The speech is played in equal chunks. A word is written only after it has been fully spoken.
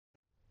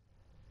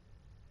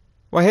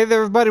Well, hey there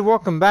everybody,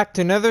 welcome back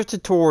to another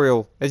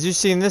tutorial. As you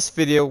see in this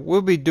video,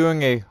 we'll be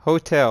doing a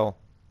hotel.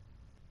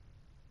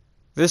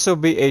 This will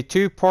be a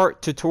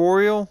two-part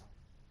tutorial.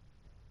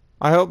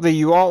 I hope that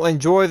you all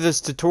enjoy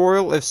this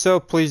tutorial. If so,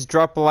 please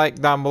drop a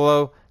like down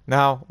below.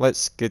 Now,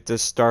 let's get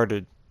this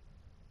started.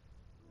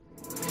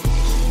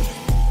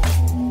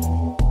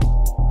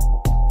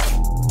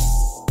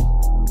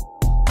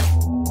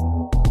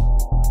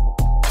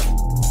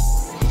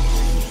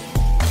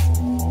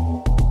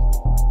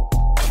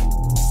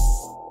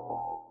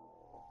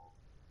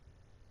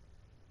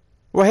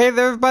 Well, hey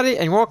there everybody,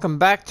 and welcome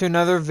back to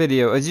another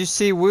video. As you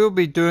see, we'll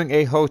be doing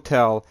a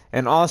hotel,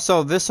 and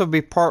also this will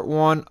be part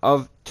 1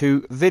 of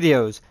 2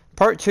 videos.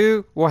 Part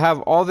 2 will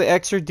have all the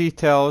extra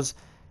details,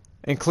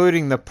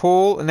 including the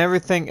pool and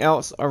everything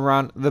else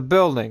around the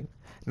building.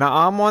 Now,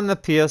 I'm on the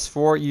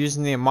PS4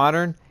 using the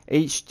modern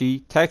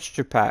HD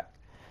texture pack.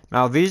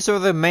 Now, these are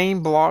the main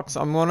blocks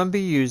I'm going to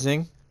be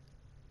using,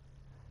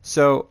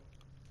 so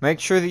make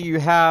sure that you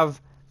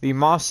have the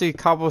mossy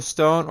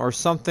cobblestone or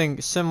something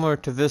similar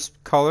to this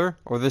color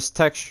or this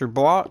texture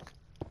block.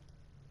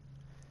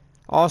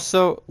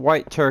 Also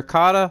white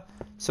terracotta,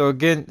 so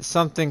again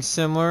something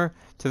similar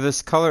to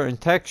this color and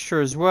texture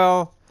as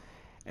well.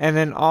 And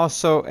then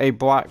also a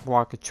black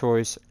block of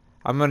choice.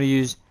 I'm going to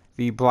use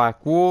the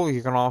black wool.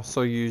 You can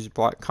also use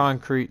black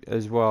concrete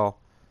as well.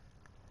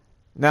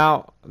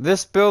 Now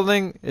this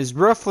building is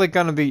roughly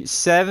going to be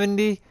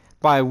 70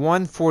 by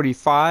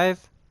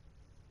 145.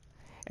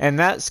 And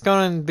that's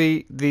going to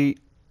be the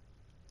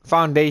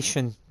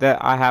foundation that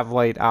I have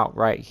laid out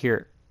right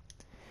here.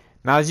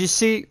 Now, as you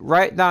see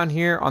right down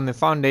here on the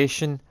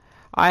foundation,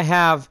 I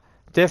have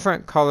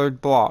different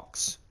colored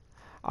blocks.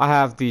 I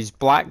have these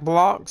black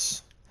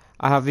blocks,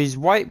 I have these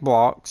white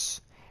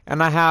blocks,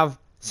 and I have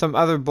some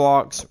other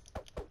blocks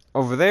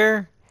over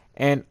there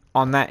and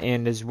on that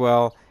end as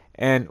well.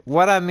 And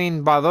what I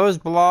mean by those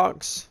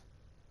blocks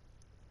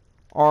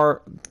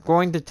are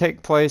going to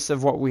take place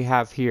of what we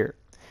have here.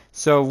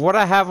 So what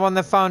I have on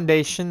the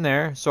foundation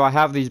there, so I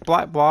have these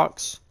black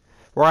blocks.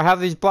 Where I have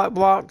these black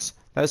blocks,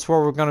 that's where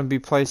we're going to be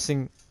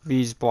placing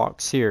these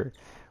blocks here.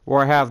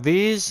 Where I have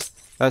these,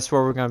 that's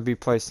where we're going to be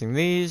placing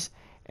these.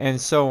 And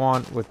so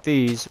on with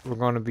these, we're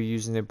going to be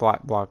using the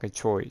black block of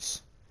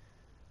choice.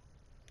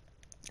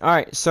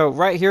 Alright, so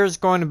right here is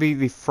going to be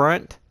the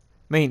front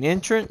main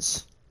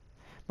entrance.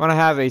 I'm going to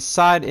have a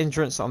side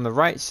entrance on the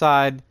right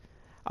side,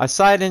 a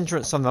side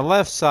entrance on the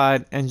left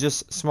side, and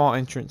just small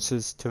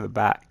entrances to the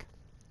back.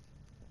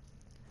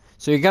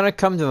 So you're going to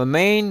come to the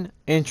main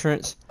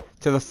entrance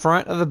to the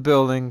front of the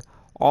building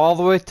all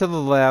the way to the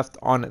left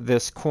on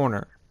this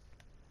corner.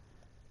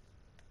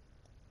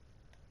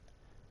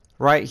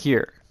 Right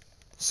here.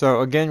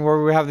 So again,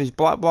 where we have these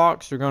black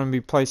blocks, you're going to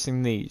be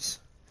placing these.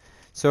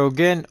 So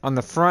again, on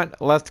the front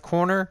left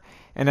corner,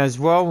 and as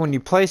well when you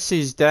place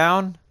these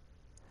down,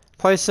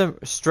 place them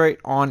straight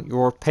on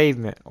your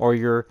pavement or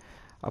your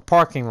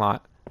parking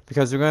lot.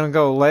 Because we're going to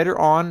go later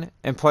on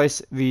and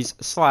place these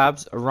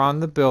slabs around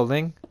the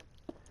building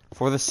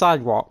for the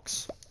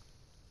sidewalks.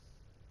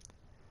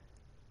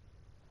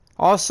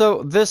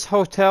 Also, this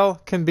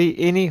hotel can be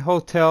any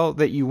hotel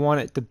that you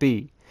want it to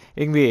be.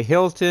 It can be a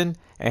Hilton,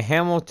 a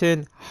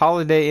Hamilton,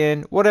 Holiday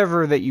Inn,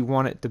 whatever that you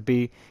want it to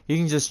be. You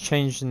can just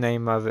change the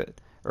name of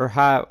it or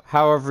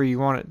however you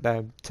want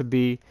it to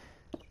be.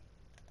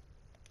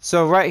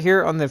 So right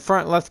here on the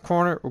front left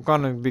corner, we're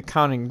going to be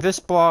counting this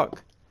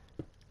block.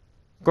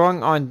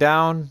 Going on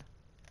down,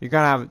 you're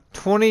going to have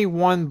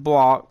 21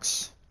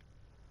 blocks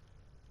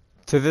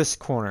to this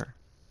corner.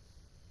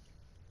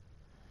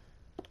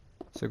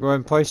 So go ahead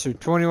and place your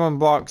 21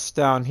 blocks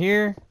down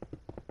here.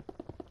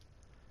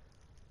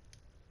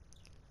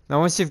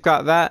 Now once you've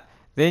got that,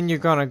 then you're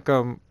going to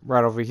go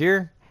right over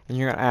here and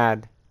you're going to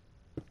add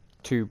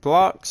 2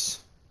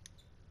 blocks.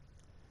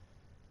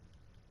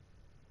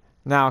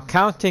 Now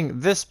counting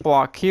this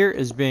block here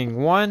as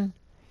being 1,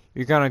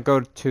 you're going to go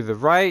to the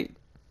right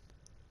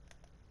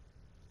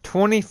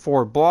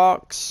 24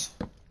 blocks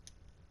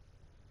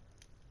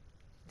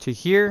to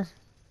here.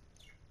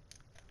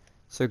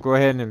 So go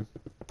ahead and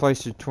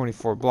place your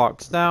 24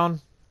 blocks down.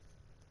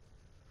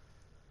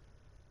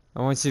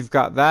 And once you've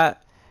got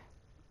that,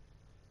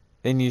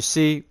 then you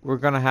see we're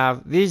going to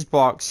have these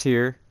blocks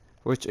here,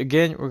 which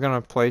again we're going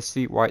to place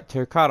the white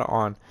terracotta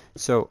on.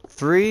 So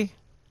 3,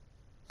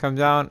 come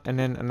down, and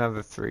then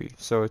another 3.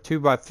 So a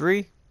 2 by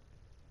 3.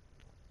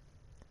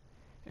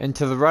 And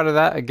to the right of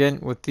that,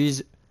 again with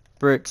these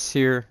bricks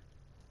here,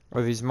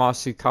 or these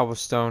mossy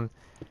cobblestone,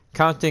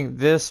 counting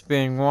this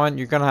being 1,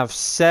 you're going to have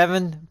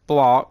 7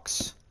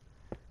 blocks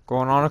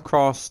going on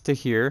across to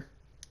here.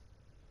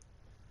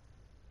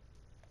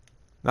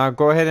 Now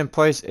go ahead and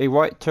place a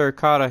white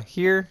terracotta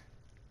here.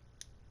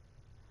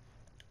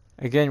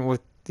 Again with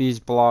these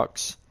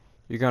blocks,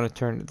 you're going to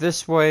turn it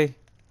this way,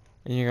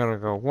 and you're going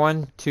to go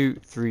 1, 2,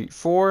 3,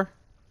 4.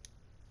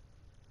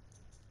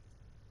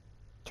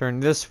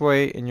 Turn this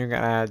way, and you're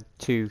going to add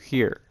 2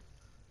 here.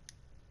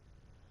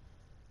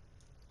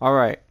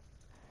 Alright.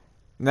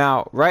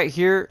 Now right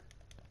here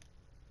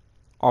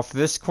off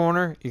this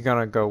corner, you're going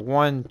to go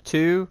 1,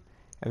 2,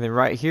 And then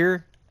right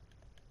here,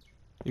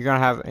 you're going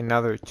to have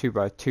another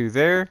 2x2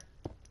 there.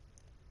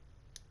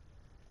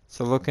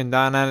 So looking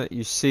down at it,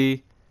 you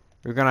see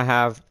we're going to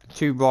have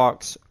 2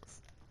 blocks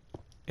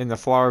in the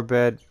flower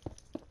bed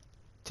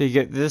till you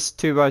get this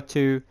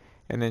 2x2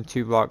 and then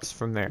 2 blocks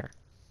from there.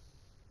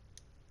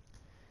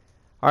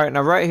 Alright,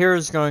 now right here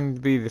is going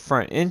to be the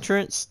front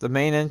entrance, the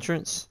main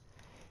entrance.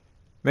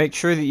 Make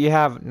sure that you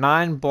have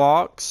 9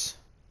 blocks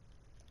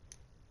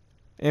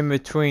in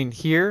between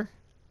here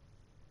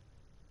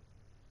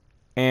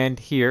and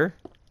here.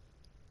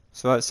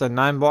 So that's a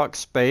 9 block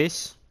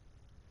space.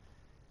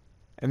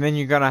 And then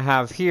you're going to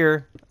have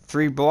here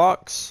 3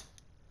 blocks.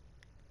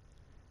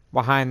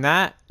 Behind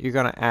that, you're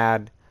going to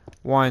add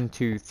 1,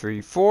 2,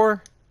 3,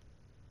 4.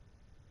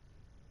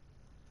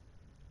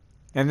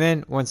 And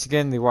then, once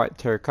again, the white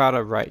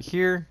terracotta right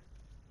here.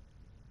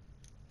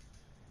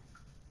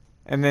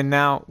 And then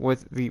now,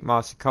 with the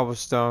mossy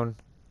cobblestone,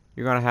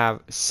 you're going to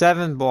have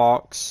 7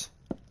 blocks,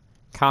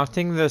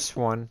 counting this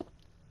one,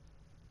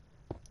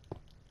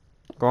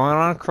 going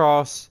on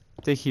across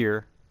to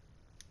here.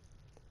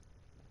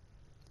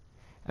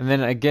 And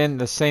then again,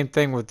 the same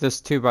thing with this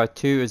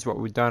 2x2 is what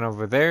we've done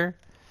over there.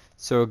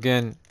 So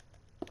again,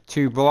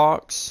 2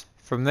 blocks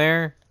from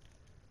there,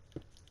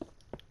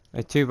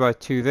 a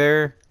 2x2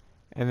 there,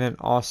 and then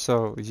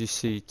also, as you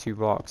see, 2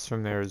 blocks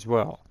from there as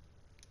well.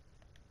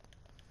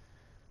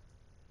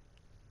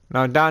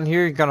 Now down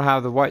here, you're going to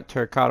have the white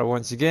terracotta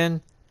once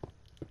again,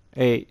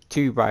 a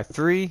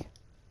 2x3.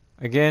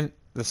 Again,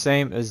 the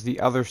same as the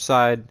other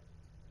side.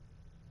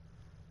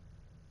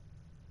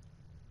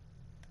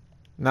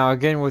 Now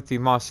again, with the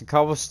mossy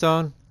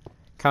cobblestone,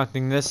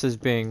 counting this as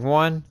being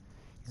 1,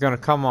 you're going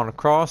to come on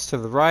across to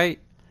the right,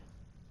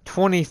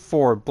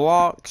 24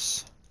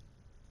 blocks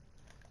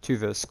to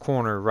this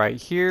corner right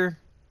here.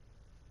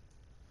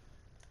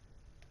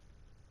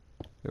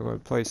 We're going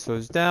to place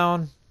those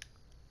down.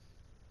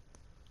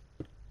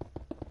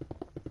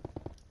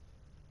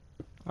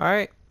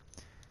 Alright.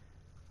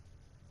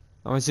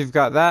 Once you've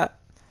got that,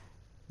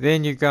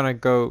 then you're going to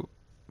go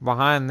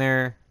behind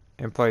there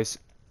and place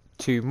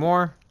 2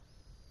 more.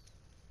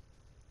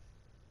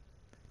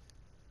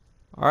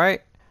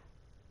 Alright.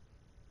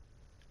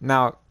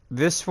 Now,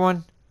 this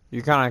one,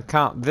 you're going to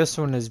count this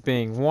one as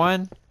being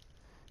 1.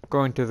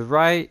 Going to the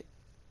right,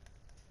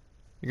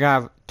 you're going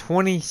to have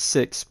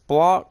 26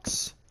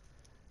 blocks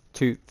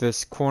to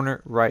this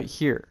corner right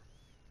here.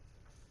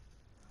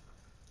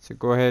 So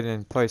go ahead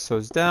and place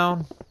those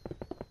down.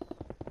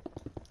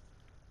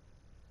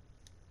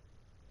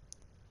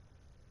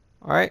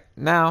 Alright,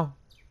 now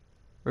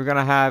we're going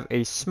to have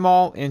a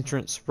small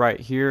entrance right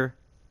here.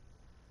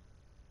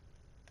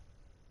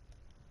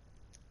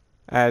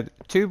 Add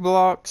 2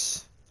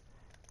 blocks,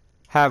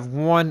 have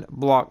 1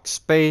 block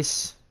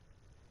space,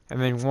 and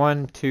then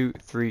 1, 2,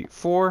 3,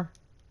 4.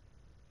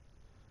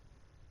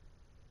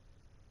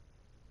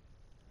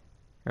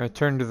 You're going to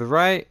turn to the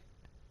right.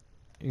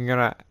 You're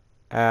going to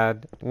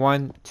add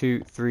 1,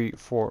 2, 3,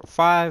 4,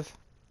 5.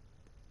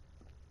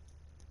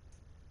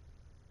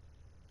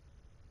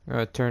 You're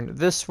going to turn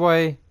this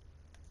way.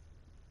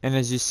 And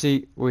as you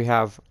see, we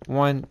have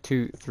 1,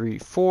 2, 3,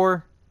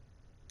 4.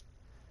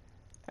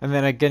 And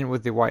then again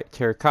with the white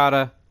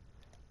terracotta,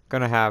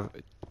 going to have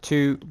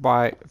 2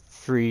 by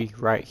 3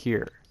 right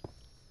here.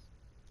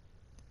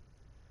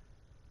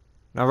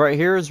 Now right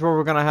here is where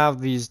we're going to have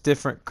these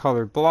different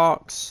colored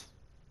blocks.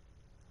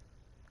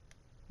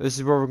 This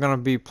is where we're going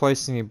to be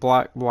placing the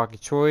black block of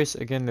choice.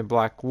 Again, the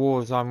black wool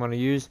is all I'm going to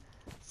use.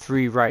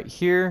 3 right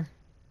here.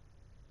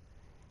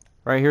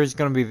 Right here is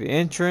going to be the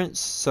entrance.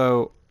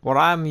 So what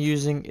I'm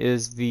using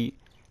is the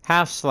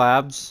half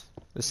slabs,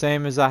 the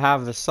same as I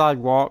have the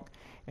sidewalk.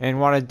 And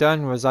what I've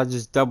done was I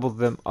just doubled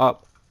them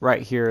up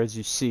right here as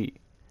you see.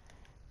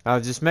 Now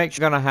just make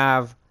sure you're going to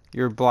have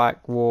your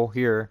black wool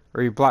here,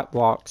 or your black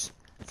blocks,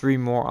 3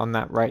 more on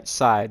that right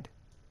side.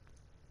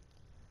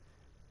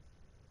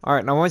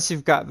 Alright, now once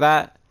you've got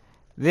that,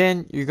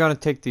 then you're going to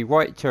take the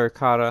white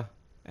terracotta,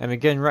 and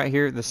again right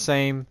here the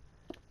same,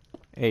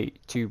 a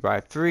 2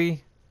 by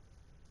 3.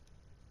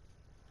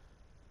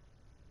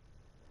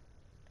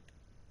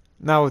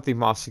 Now with the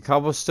mossy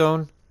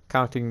cobblestone,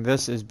 counting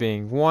this as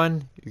being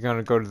 1, you're going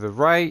to go to the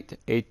right,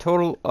 a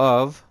total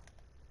of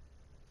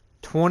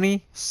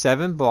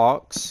 27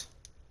 blocks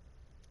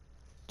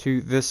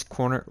to this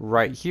corner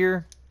right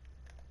here.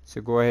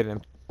 So go ahead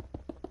and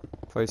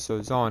place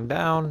those on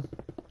down.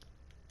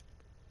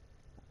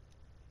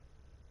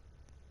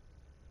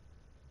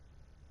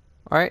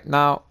 Alright,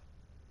 now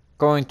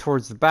going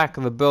towards the back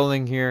of the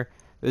building here,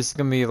 this is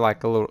going to be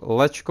like a little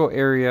electrical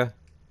area.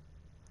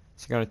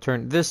 So you're going to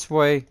turn this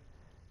way.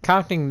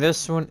 Counting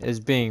this one as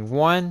being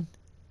 1,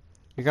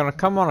 you're going to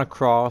come on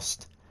across,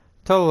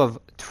 total of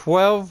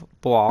 12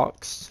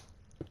 blocks.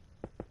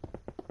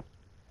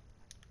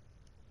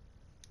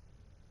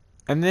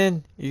 And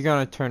then you're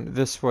going to turn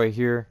this way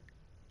here.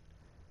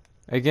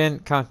 Again,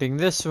 counting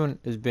this one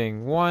as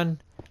being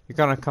 1, you're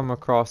going to come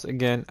across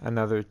again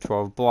another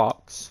 12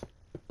 blocks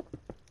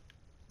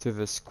to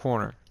this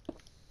corner.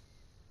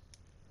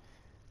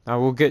 Now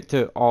we'll get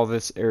to all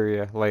this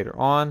area later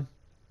on.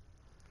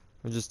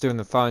 We're just doing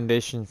the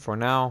foundation for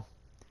now.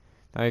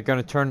 Now you're going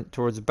to turn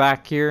towards the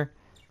back here.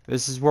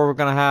 This is where we're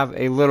going to have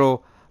a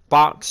little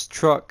box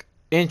truck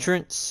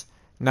entrance.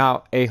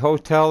 Now a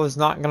hotel is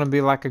not going to be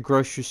like a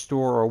grocery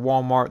store or a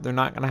Walmart. They're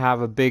not going to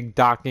have a big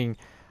docking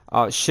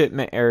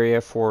shipment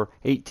area for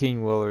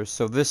 18-wheelers.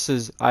 So this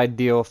is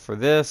ideal for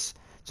this.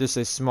 Just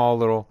a small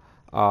little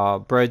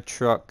bread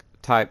truck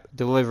type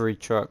delivery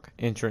truck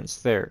entrance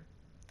there.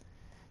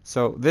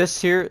 So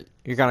this here,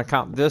 you're going to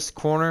count this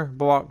corner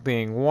block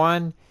being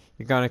 1.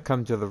 You're going to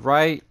come to the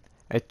right.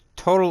 A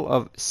total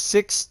of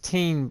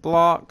 16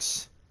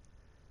 blocks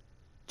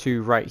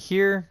to right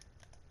here.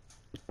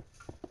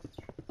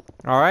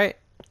 Alright.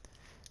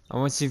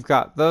 And once you've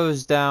got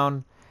those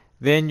down,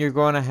 then you're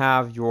going to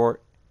have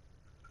your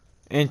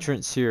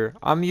entrance here.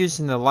 I'm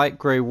using the light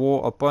gray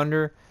wool up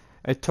under.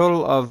 A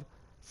total of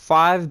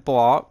 5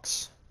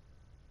 blocks.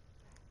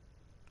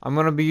 I'm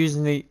going to be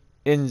using the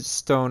in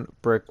stone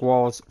brick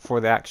walls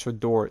for the actual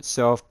door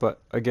itself,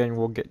 but again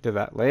we'll get to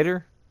that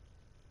later.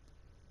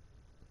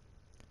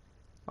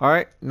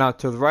 Alright, now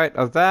to the right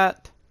of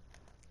that,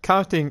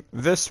 counting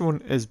this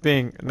one as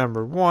being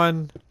number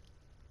 1,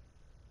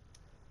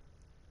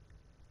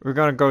 we're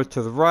going to go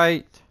to the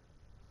right,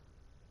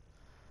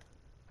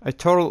 a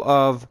total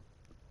of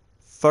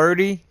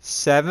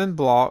 37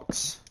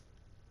 blocks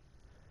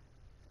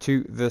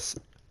to this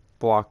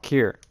block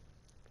here.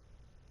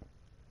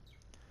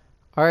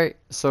 Alright,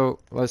 so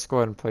let's go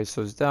ahead and place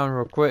those down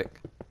real quick.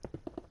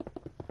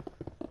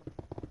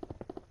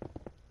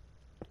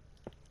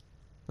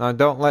 Now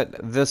don't let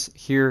this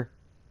here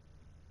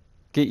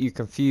get you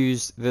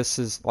confused. This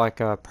is like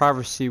a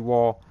privacy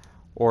wall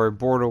or a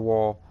border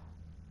wall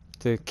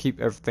to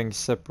keep everything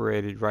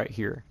separated right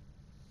here.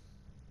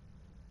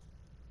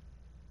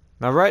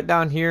 Now right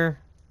down here,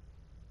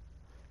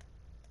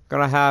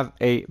 gonna have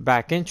a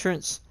back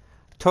entrance,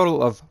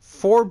 total of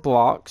 4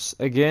 blocks.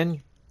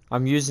 Again,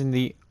 I'm using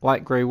the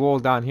light gray wool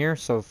down here,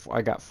 so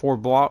I got 4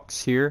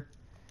 blocks here.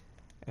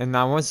 And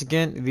now once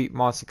again, the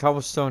mossy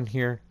cobblestone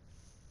here.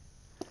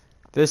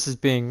 This is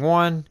being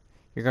 1.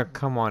 You're going to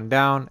come on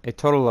down, a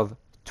total of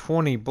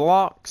 20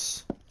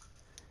 blocks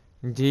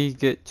until you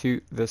get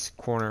to this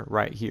corner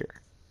right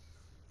here.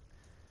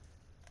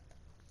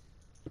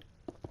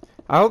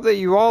 I hope that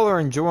you all are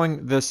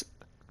enjoying this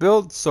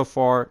build so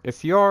far.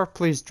 If you are,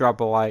 please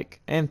drop a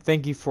like, and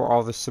thank you for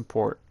all the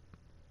support.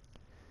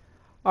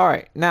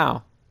 Alright,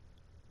 now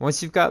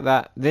once you've got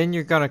that, then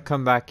you're going to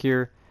come back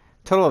here.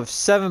 Total of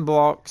 7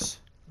 blocks,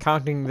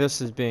 counting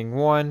this as being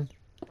 1.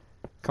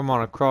 Come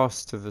on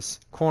across to this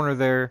corner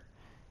there.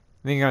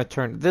 Then you're going to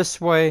turn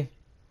this way.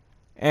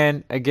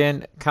 And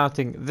again,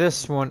 counting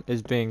this one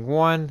as being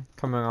 1,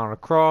 coming on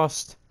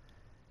across.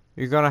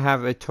 You're going to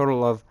have a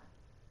total of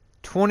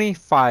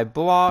 25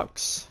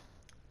 blocks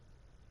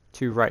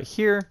to right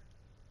here.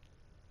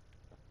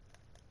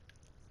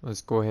 Let's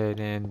go ahead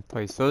and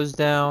place those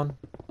down.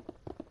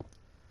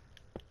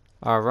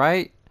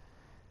 Alright,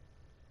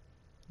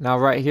 now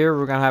right here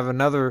we're going to have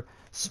another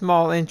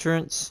small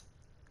entrance.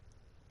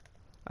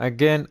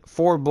 Again,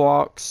 4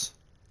 blocks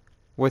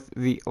with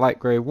the light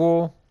gray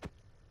wool.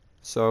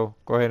 So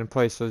go ahead and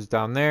place those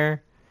down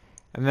there.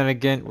 And then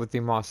again with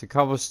the mossy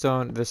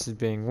cobblestone, this is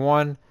being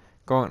 1,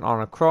 going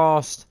on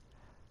across.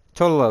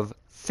 Total of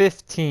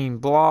 15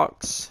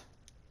 blocks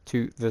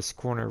to this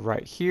corner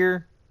right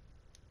here.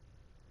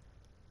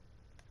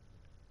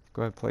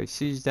 Go ahead and place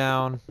these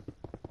down.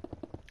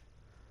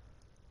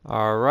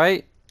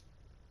 Alright,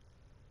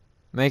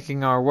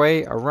 making our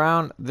way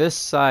around this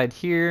side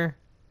here.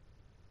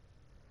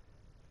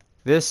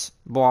 This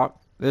block,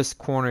 this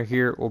corner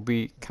here will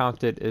be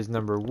counted as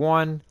number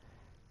 1.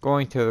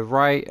 Going to the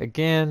right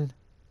again,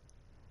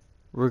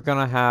 we're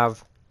going to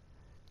have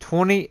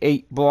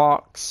 28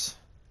 blocks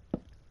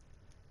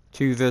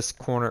to this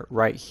corner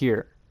right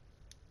here.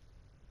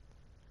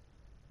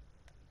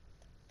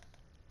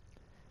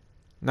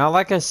 Now,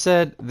 like I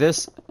said,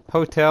 this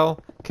hotel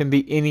can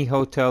be any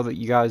hotel that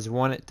you guys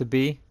want it to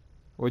be,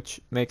 which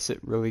makes it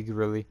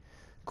really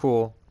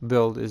cool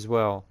build as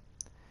well.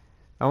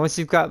 Now once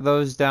you've got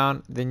those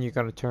down, then you're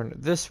going to turn it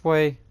this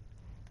way,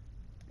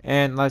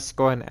 and let's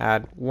go ahead and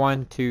add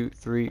 1, 2,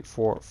 3,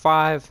 4,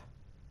 5.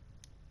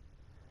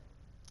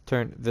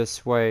 Turn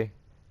this way,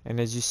 and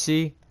as you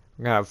see,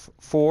 we're going to have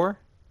 4.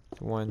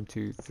 1,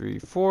 2, 3,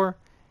 4,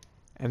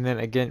 and then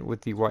again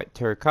with the white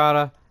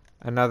terracotta,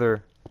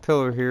 another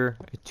pillar here,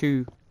 a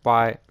 2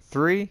 by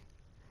 3.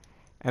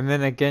 And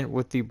then again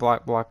with the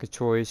black block of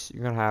choice,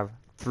 you're going to have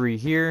 3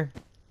 here.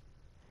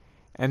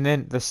 And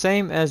then the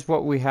same as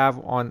what we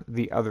have on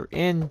the other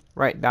end,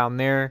 right down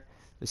there.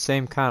 The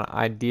same kind of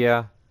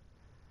idea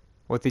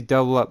with the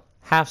double up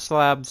half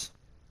slabs.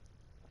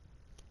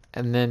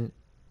 And then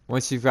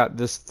once you've got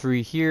this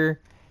 3 here,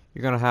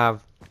 you're going to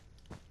have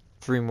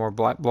 3 more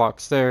black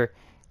blocks there.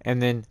 And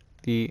then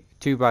the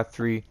 2 by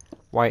 3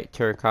 white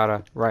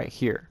terracotta right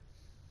here.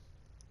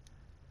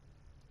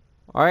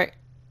 Alright.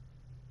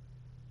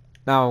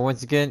 Now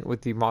once again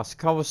with the mossy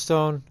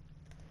cobblestone,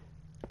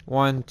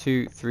 1,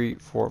 2, 3,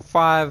 4,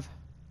 5.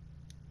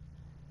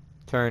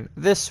 turn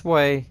this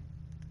way,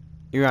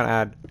 you're going to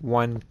add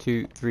 1,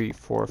 2, 3,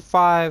 4,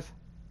 5.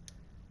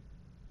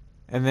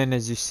 And then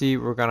as you see,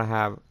 we're going to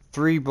have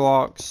 3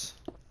 blocks,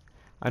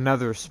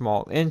 another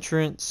small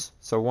entrance,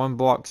 so 1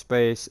 block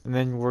space, and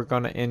then we're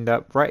going to end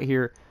up right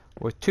here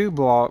with 2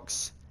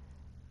 blocks,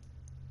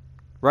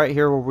 right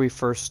here where we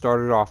first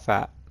started off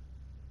at.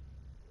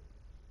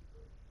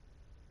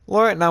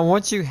 Alright, now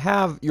once you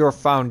have your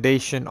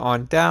foundation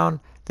on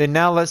down, then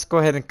now let's go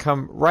ahead and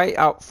come right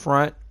out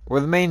front where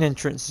the main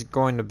entrance is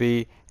going to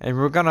be, and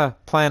we're going to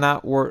plan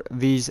out where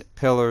these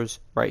pillars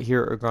right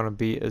here are going to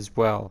be as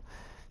well.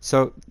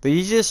 So the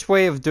easiest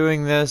way of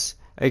doing this,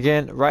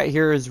 again, right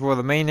here is where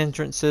the main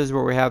entrance is,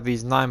 where we have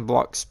these 9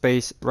 block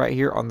space right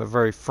here on the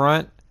very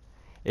front.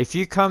 If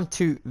you come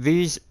to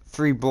these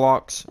 3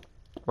 blocks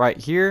right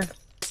here,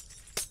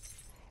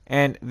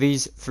 and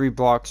these 3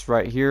 blocks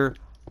right here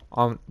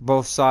on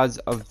both sides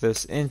of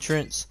this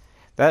entrance,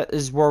 that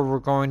is where we're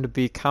going to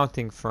be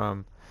counting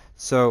from.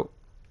 So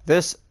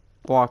this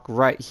block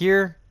right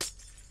here,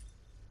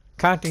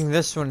 counting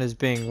this one as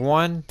being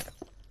 1.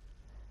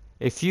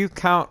 If you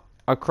count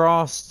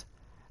across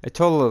a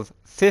total of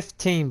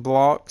 15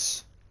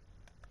 blocks,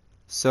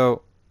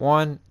 so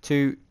 1,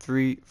 2,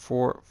 3,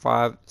 4,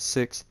 5,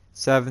 6,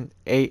 7,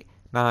 8,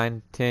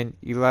 9, 10,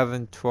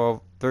 11,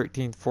 12,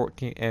 13,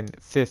 14, and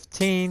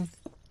 15,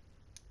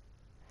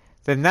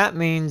 then that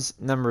means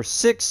number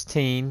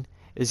 16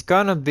 is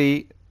going to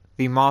be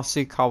the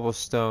mossy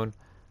cobblestone,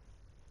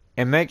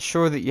 and make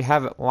sure that you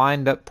have it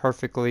lined up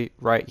perfectly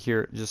right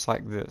here, just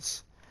like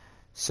this.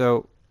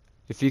 So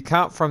if you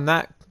count from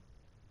that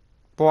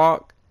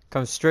block,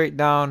 come straight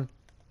down,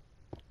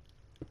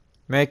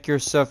 make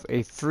yourself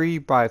a 3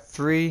 by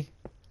 3.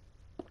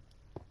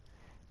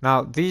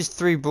 Now these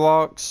 3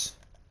 blocks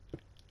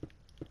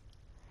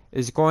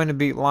is going to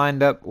be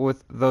lined up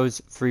with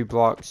those 3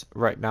 blocks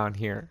right down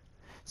here.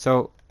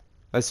 So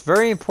it's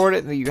very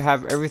important that you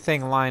have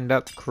everything lined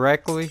up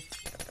correctly.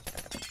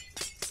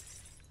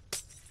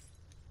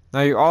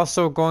 Now you're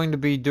also going to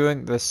be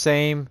doing the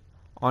same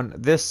on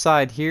this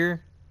side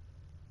here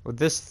with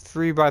this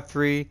 3 by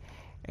 3,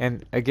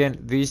 and again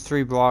these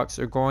 3 blocks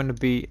are going to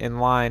be in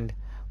line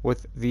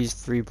with these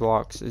 3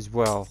 blocks as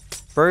well.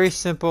 Very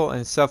simple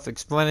and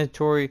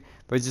self-explanatory,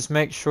 but just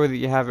make sure that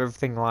you have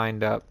everything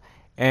lined up.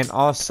 And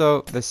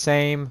also the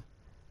same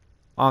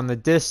on the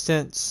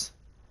distance,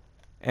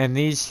 and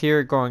these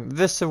here going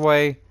this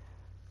way,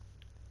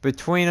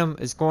 between them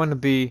is going to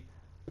be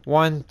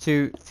 1,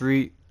 2,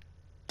 3,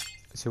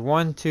 so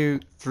 1, 2,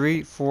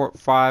 3, 4,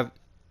 5,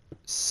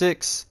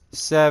 6,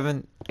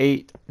 7,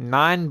 8,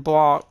 9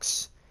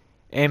 blocks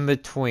in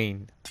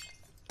between.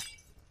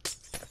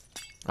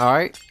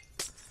 Alright,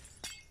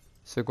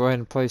 so go ahead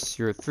and place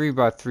your 3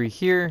 by 3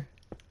 here.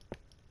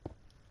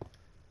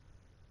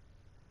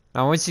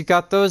 Now once you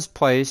got those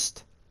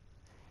placed,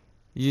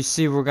 you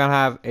see we're going to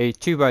have a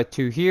 2 by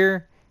 2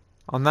 here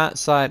on that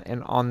side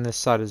and on this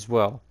side as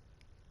well.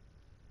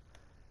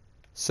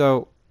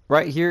 So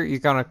right here you're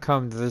going to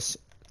come to this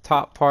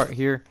top part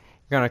here,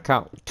 you're going to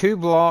count 2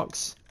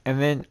 blocks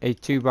and then a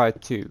 2 by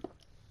 2.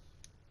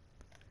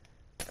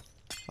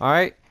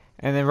 Alright,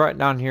 and then right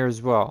down here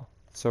as well.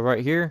 So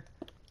right here,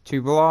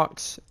 2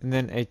 blocks and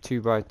then a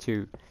 2 by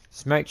 2.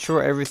 Just make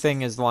sure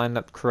everything is lined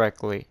up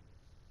correctly.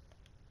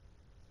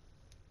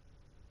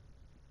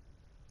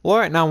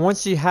 Alright, now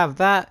once you have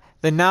that,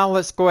 then now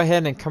let's go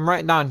ahead and come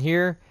right down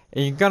here,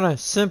 and you're going to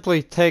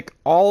simply take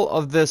all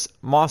of this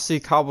mossy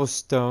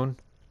cobblestone,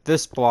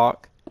 this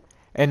block,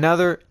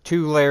 another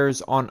 2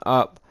 layers on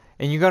up,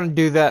 and you're going to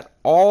do that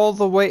all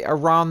the way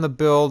around the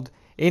build.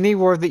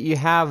 Anywhere that you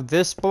have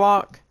this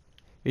block,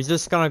 you're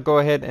just going to go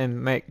ahead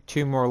and make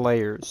 2 more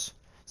layers.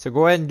 So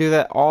go ahead and do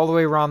that all the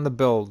way around the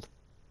build.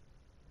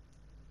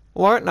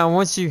 Alright, now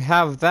once you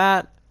have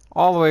that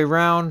all the way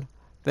around,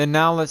 then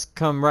now let's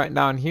come right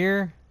down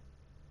here.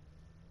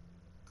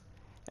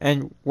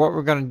 And what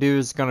we're going to do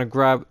is going to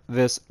grab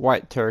this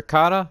white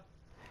terracotta.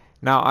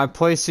 Now I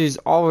place these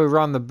all the way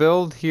around the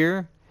build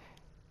here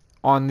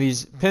on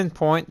these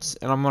pinpoints,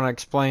 and I'm going to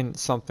explain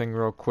something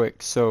real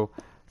quick. So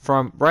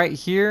from right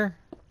here,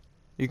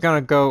 you're going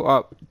to go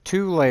up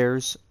 2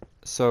 layers.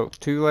 So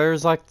 2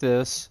 layers like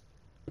this.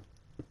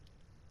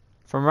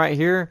 From right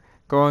here,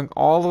 going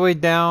all the way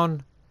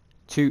down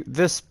to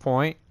this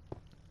point.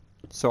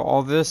 So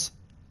all this,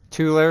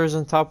 2 layers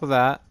on top of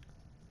that.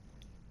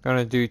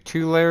 Gonna do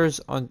 2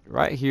 layers on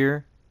right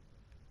here,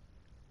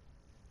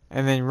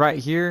 and then right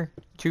here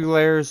 2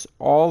 layers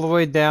all the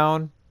way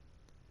down.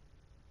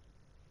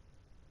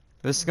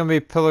 This is gonna be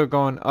a pillar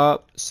going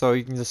up, so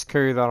you can just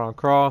carry that on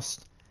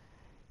across.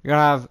 You're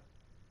gonna have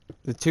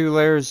the 2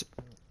 layers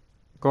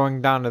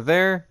going down to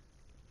there,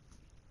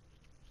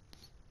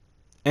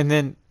 and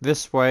then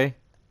this way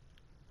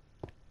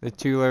the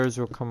 2 layers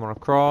will come on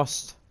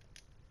across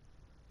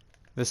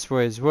this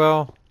way as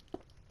well.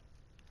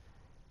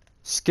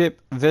 Skip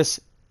this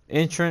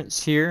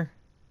entrance here,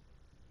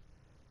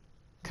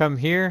 come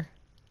here,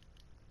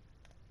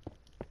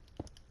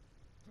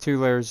 2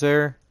 layers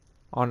there,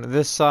 on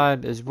this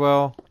side as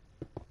well,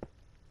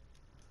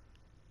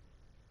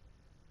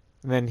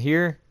 And then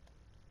here,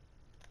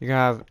 you're going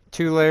to have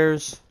 2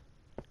 layers.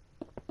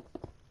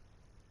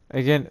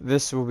 Again,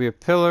 this will be a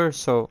pillar,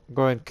 so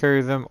go ahead and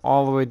carry them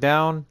all the way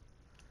down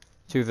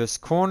to this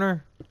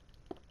corner.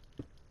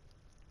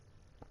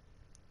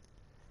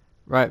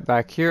 Right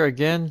back here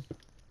again,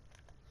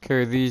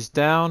 carry these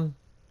down.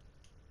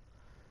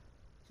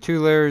 2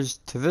 layers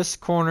to this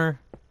corner.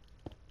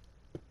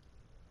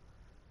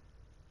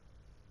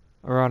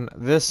 Around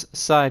this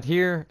side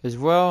here as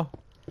well,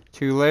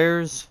 2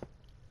 layers.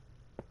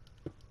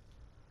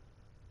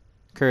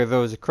 Carry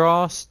those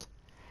across.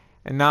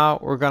 And now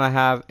we're going to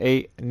have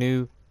a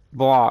new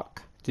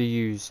block to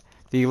use.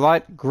 The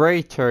light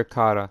gray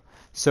terracotta.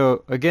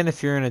 So again,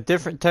 if you're in a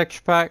different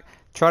texture pack,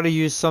 try to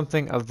use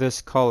something of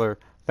this color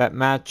that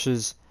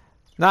matches,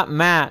 not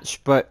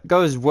match, but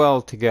goes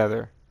well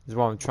together, is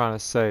what I'm trying to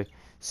say.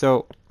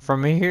 So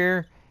from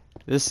here,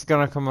 this is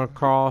going to come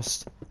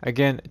across,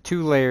 again,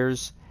 2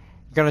 layers.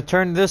 You're going to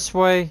turn this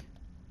way.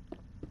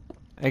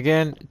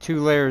 Again, 2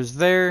 layers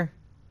there.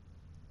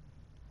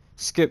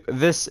 Skip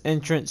this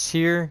entrance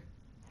here.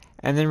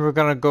 And then we're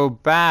going to go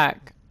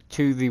back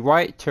to the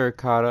white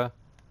terracotta.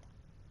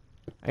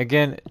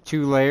 Again,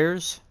 2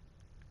 layers.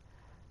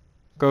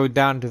 Go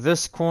down to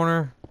this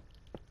corner.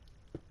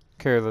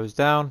 Carry those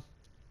down.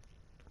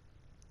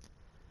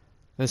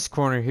 This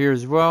corner here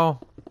as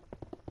well.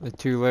 The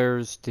 2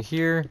 layers to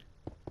here.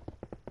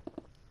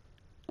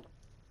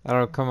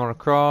 That'll come on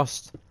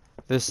across.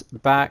 This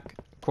back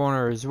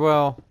corner as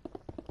well.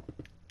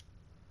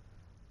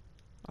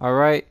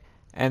 Alright.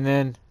 And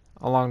then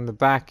along the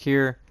back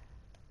here.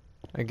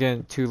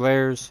 Again, 2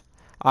 layers.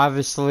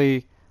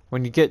 Obviously,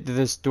 when you get to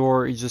this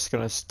door, you're just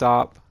going to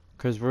stop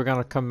because we're going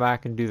to come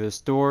back and do this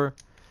door.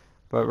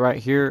 But right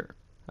here,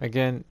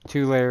 again,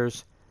 2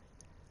 layers.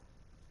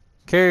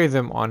 Carry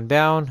them on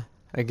down.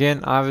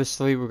 Again,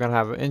 obviously, we're going to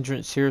have an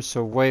entrance here,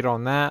 so wait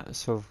on that.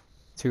 So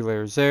 2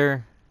 layers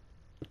there.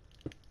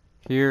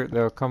 Here,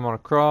 they'll come on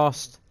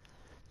across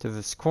to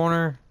this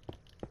corner.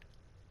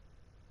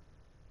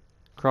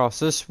 Cross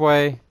this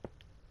way.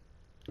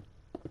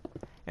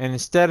 And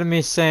instead of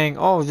me saying,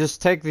 oh,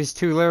 just take these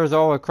 2 layers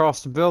all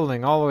across the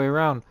building, all the way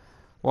around,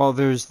 well,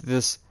 there's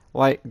this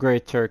light gray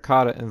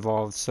terracotta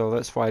involved, so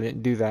that's why I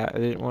didn't do that. I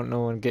didn't want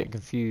no one to get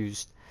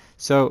confused.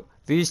 So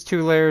these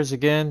 2 layers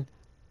again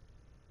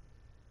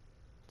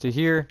to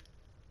here,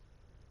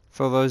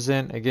 fill those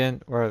in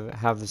again, or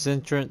have this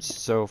entrance,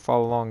 so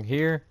follow along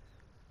here.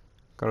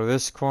 Go to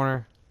this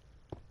corner,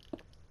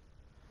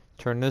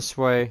 turn this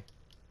way.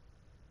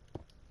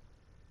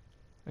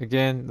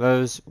 Again,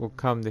 those will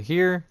come to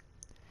here.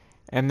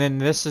 And then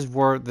this is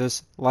where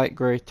this light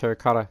gray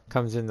terracotta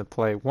comes into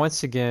play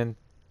once again.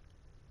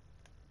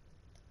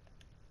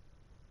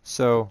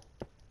 So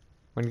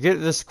when you get to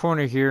this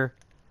corner here,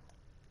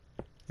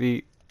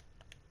 the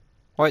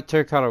white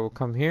terracotta will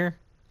come here,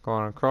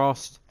 going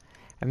across,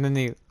 and then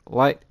the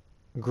light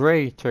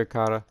gray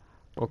terracotta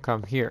will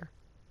come here.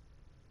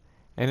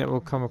 And it will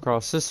come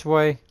across this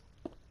way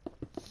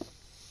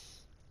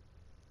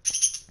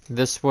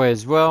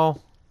as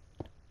well,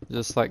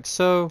 just like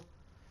so.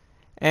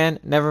 And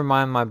never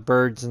mind my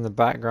birds in the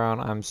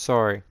background, I'm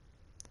sorry.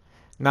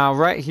 Now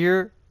right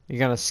here, you're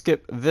going to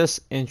skip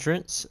this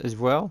entrance as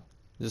well.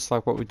 Just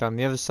like what we've done on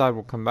the other side,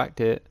 we'll come back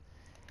to it.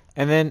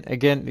 And then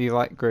again, the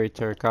light gray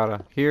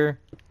terracotta here.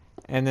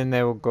 And then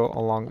they will go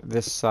along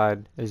this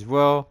side as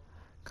well.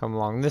 Come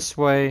along this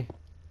way.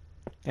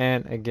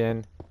 And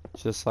again,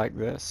 just like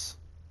this.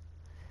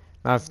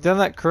 Now if you've done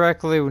that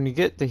correctly, when you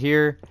get to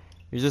here,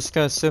 you're just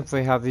going to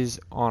simply have these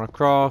on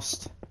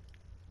across.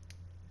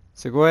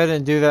 So go ahead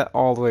and do that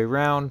all the way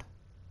around.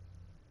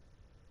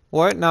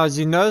 Alright, now as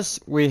you notice,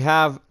 we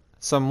have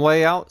some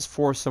layouts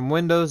for some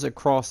windows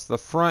across the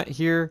front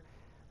here.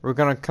 We're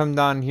going to come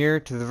down here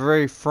to the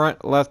very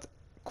front left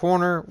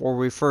corner where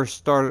we first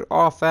started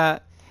off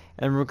at.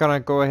 And we're going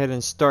to go ahead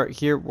and start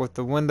here with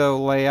the window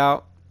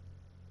layout.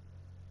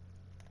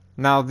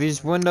 Now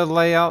these window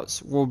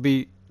layouts will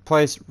be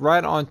placed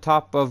right on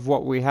top of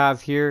what we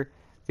have here.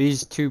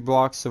 These 2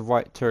 blocks of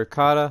white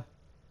terracotta.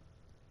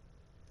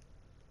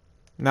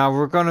 Now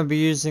we're going to be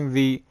using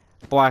the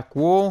black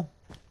wool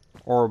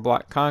or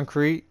black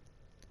concrete.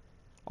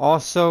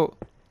 Also,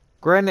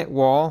 granite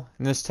wall.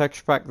 In this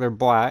texture pack, they're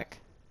black.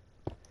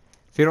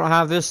 If you don't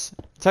have this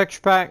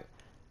texture pack,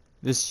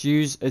 just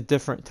use a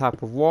different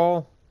type of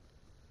wall.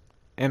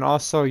 And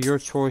also your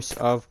choice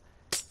of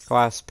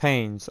glass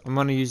panes. I'm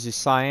going to use the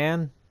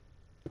cyan.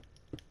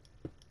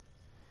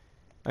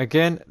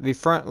 Again, the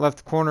front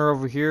left corner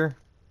over here,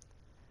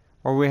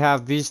 where we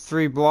have these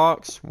 3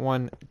 blocks,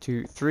 1,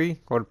 2, 3,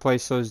 go to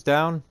place those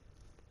down.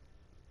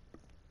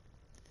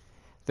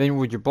 Then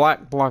with your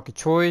black block of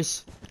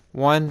choice,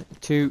 1,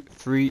 2,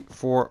 3,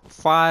 4,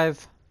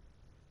 5.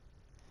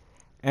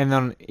 And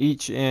on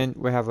each end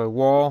we have a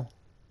wall.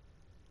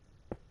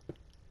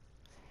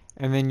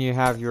 And then you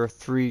have your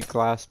 3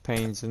 glass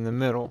panes in the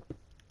middle.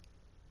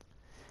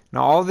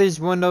 Now all these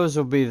windows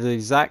will be the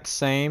exact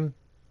same.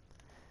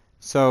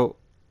 So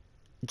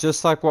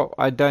just like what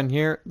I've done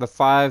here, the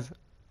 5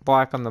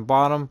 black on the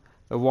bottom,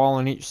 the wall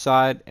on each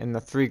side and the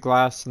 3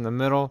 glass in the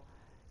middle,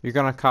 you're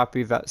going to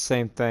copy that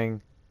same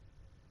thing.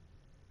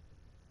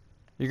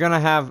 You're going to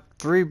have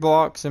 3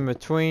 blocks in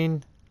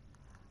between,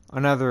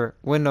 another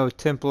window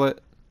template,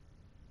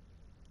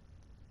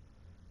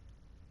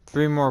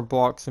 3 more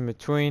blocks in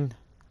between,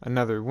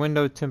 another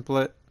window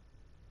template,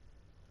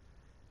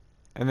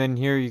 and then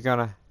here you're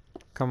going to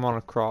come on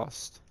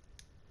across.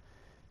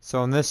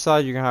 So on this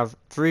side you're going to have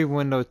 3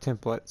 window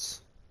templates.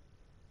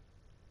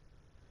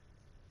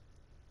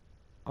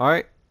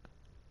 Alright,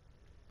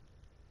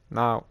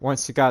 now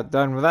once you got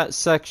done with that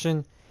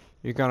section,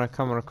 you're going to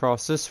come on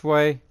across this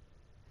way,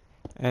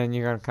 and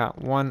you're going to count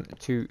 1,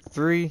 2,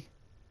 3.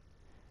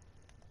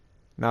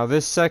 Now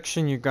this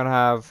section you're going to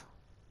have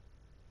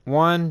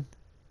 1,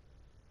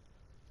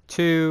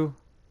 2,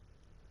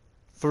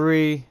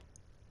 3,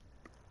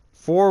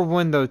 4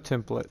 window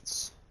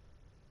templates.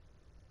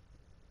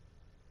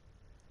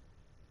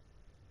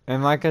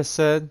 And like I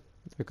said,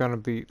 they're going to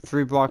be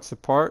 3 blocks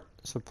apart,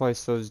 so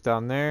place those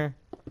down there.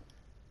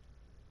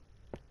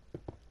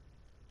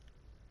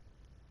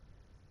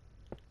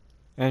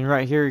 And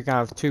right here you're going to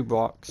have 2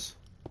 blocks.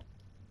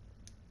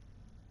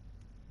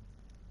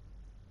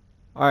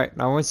 Alright,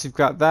 now once you've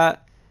got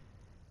that,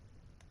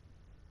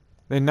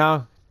 then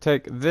now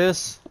take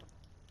this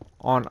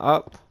on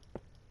up.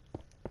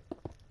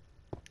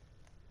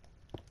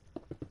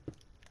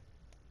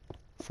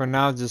 For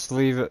now, just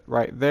leave it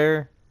right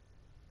there.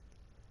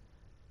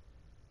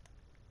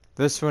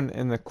 This one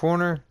in the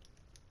corner,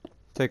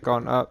 take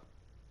on up.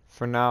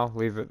 For now,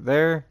 leave it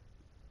there.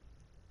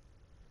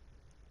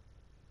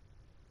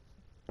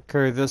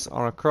 Carry this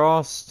on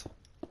across.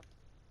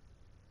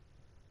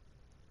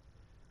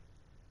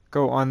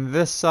 Go on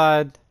this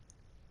side.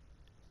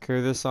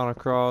 Carry this on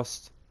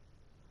across.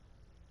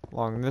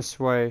 Along this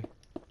way.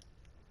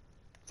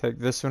 Take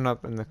this one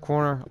up in the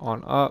corner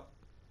on up.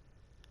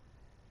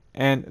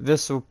 And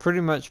this will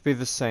pretty much be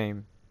the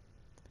same.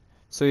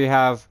 So you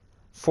have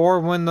 4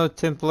 window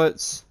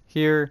templates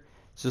here,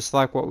 just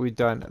like what we've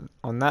done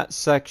on that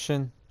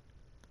section.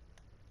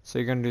 So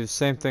you're going to do the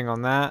same thing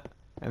on that.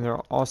 And there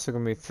are also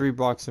going to be 3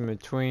 blocks in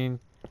between.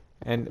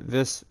 And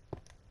this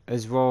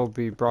as well will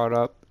be brought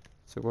up.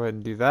 So go ahead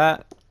and do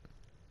that.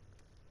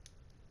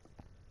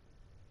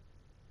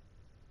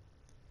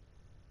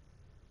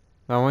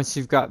 Now once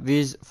you've got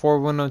these 4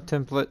 window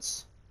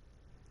templates,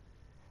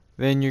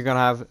 then you're going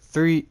to have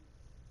 3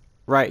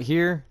 right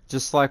here,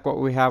 just like what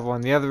we have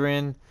on the other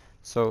end.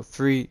 So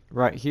 3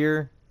 right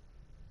here.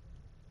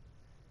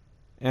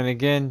 And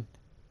again,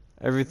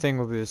 everything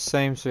will be the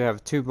same. So you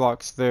have 2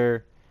 blocks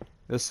there.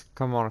 This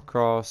come on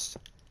across.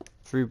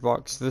 3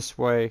 blocks this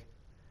way.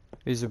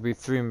 These will be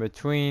 3 in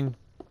between.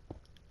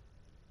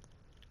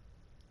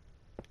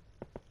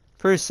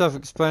 Pretty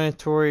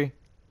self-explanatory.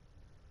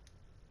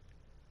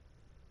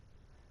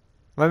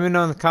 Let me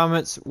know in the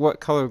comments what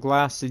color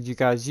glass did you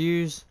guys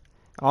use.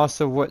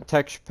 Also, what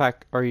texture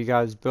pack are you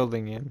guys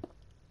building in?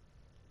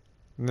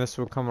 And this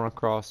will come on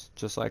across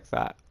just like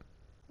that.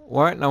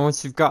 Alright, now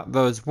once you've got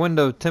those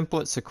window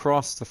templates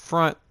across the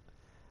front,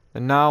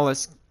 then now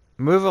let's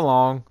move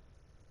along.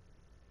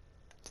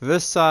 To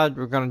this side,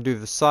 we're going to do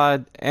the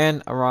side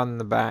and around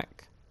the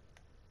back.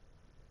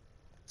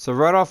 So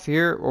right off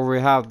here where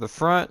we have the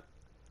front,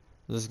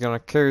 I'm just going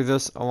to carry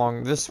this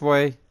along this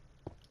way.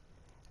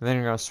 And then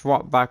you're going to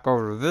swap back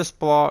over to this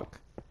block,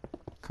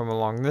 come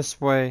along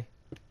this way.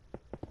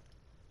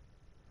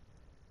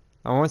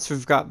 Now once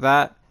we've got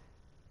that,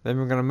 then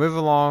we're going to move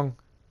along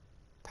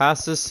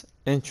past this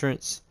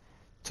entrance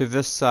to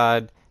this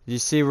side. You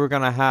see we're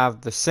going to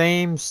have the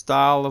same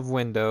style of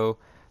window.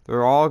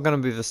 They're all going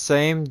to be the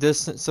same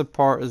distance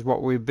apart as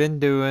what we've been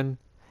doing.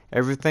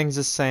 Everything's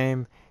the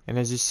same. And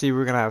as you see,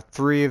 we're going to have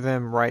 3 of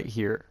them right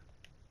here.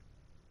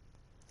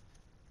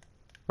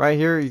 Right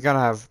here, you're going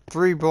to have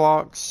 3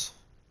 blocks.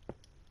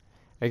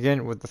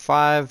 Again, with the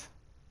 5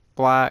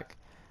 black,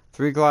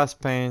 3 glass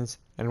panes,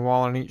 and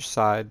wall on each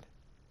side.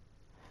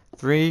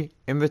 3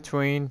 in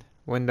between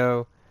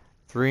window,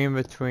 3 in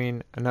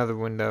between another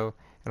window,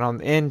 and on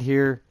the end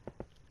here,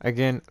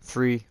 again,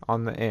 3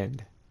 on the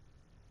end.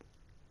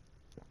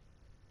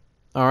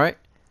 Alright,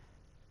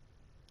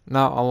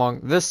 now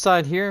along this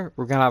side here,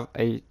 we're going to have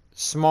a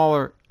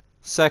smaller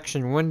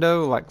section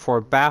window, like for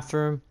a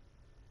bathroom.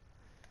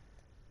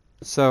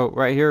 So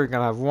right here, we're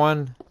going to have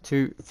 1,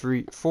 2,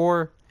 3,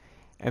 4,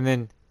 and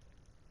then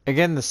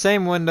again, the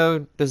same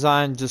window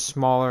design, just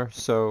smaller.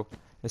 So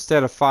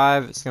instead of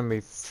 5, it's going to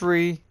be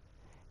 3,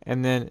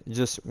 and then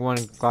just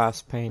 1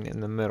 glass pane in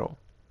the middle.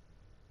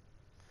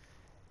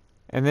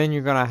 And then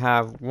you're going to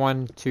have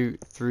 1, 2,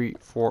 3,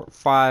 4,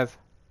 5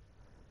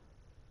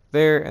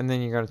 there, and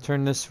then you're going to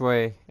turn this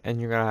way, and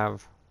you're going to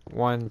have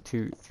 1,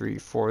 2, 3,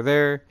 4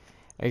 there.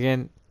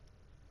 Again,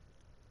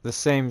 the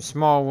same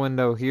small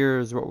window here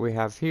is what we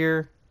have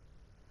here.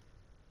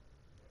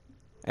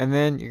 And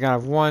then you're going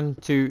to have 1,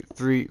 2,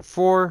 3,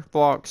 4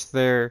 blocks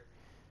there.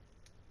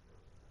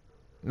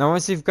 Now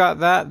once you've got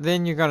that,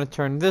 then you're going to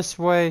turn this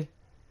way,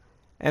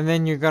 and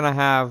then you're going to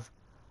have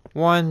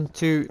 1,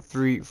 2,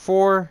 3,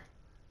 4,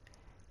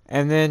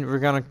 and then we're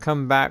going to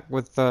come back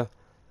with the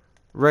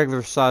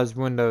regular size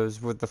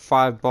windows with the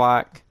 5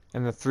 black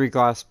and the 3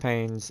 glass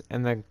panes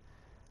and the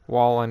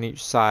wall on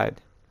each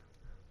side.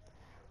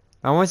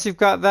 Now once you've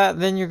got that,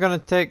 then you're going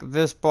to take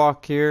this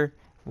block here,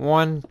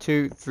 1,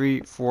 2,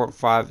 3, 4,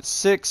 5,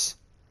 6,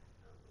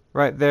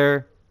 right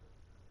there,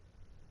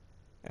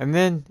 and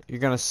then you're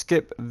going to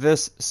skip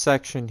this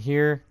section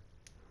here,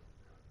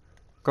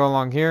 go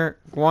along here,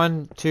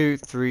 1, 2,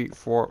 3,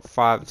 4,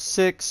 5,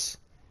 6.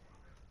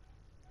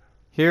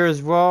 Here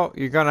as well,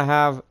 you're going to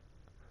have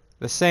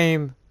the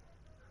same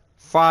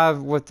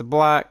 5 with the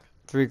black,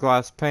 3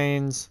 glass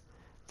panes,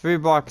 3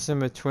 blocks in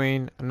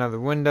between, another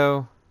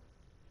window,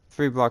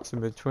 3 blocks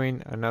in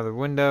between, another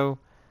window,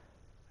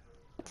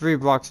 3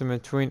 blocks in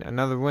between,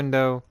 another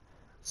window.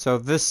 So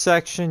this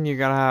section you're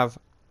going to have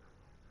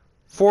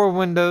 4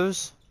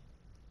 windows,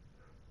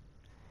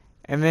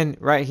 and then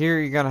right here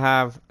you're going to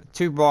have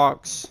 2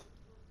 blocks,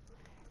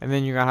 and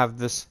then you're going to have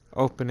this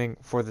opening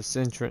for this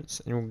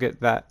entrance, and we'll get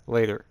that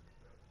later.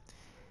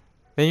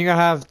 Then you're going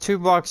to have 2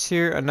 blocks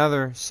here,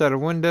 another set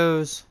of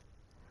windows.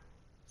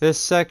 This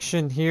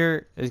section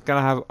here is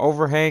going to have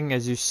overhang,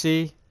 as you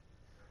see.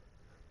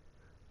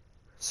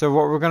 So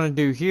what we're going to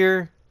do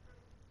here,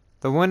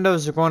 the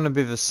windows are going to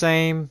be the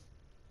same.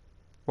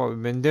 What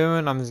we've been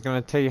doing, I'm just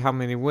going to tell you how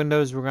many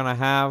windows we're going to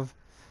have.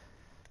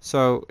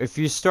 So if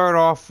you start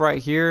off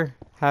right here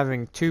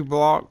having 2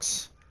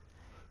 blocks,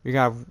 you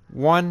have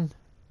 1,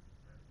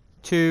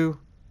 2,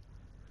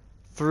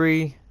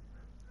 3,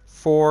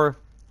 4,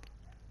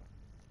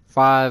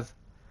 5,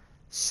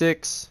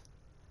 6,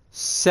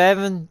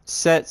 7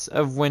 sets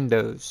of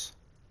windows.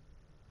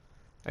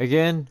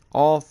 Again,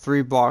 all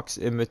 3 blocks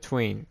in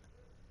between.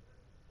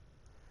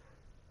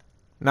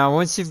 Now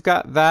once you've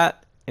got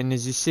that, and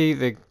as you see,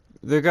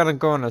 they're going to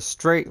go in a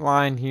straight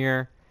line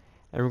here,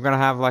 and we're going to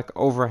have like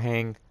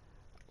overhang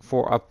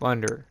for up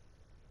under.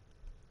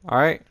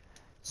 Alright,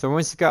 so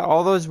once you've got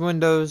all those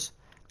windows,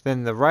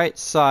 then the right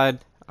side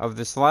of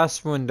this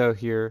last window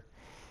here,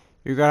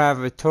 you're going to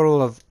have a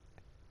total of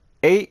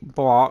 8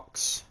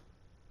 blocks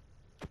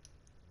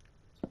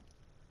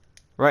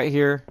right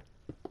here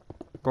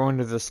going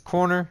to this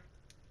corner.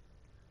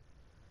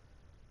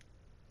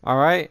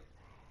 Alright,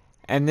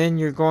 and then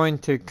you're going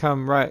to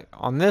come right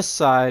on this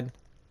side,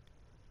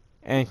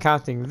 and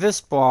counting this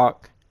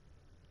block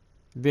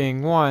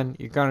being 1,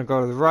 you're going to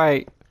go to the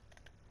right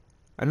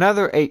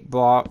another 8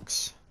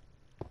 blocks,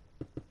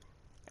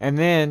 and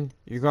then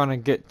you're going to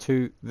get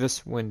to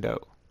this window.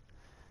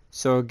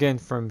 So again,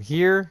 from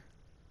here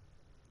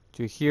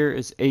to here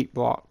is 8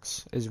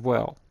 blocks as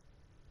well.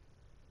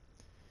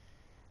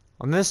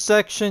 On this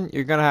section,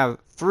 you're going to have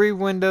 3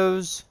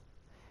 windows.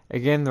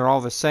 Again, they're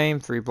all the same,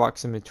 3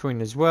 blocks in between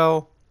as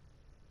well.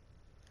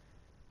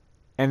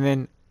 And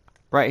then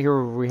right here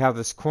where we have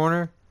this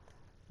corner,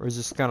 we're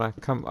just going to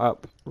come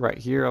up right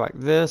here like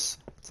this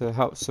to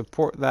help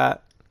support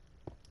that.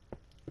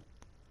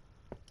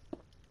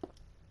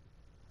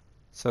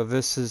 So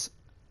this is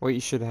what you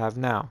should have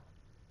now.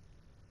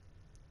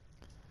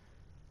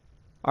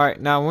 Alright,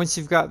 now once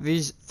you've got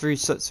these 3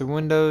 sets of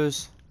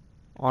windows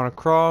on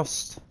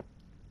across,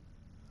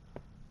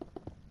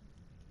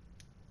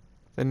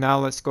 then now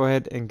let's go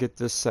ahead and get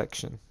this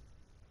section.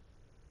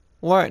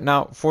 Alright,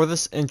 now for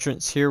this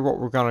entrance here, what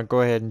we're going to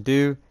go ahead and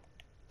do,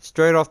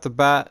 straight off the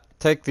bat,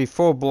 take the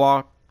full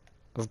block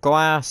of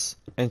glass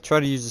and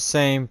try to use the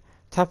same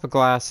type of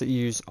glass that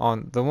you use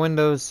on the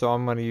windows. So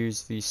I'm going to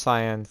use the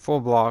cyan full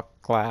block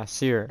glass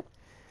here.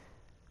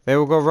 They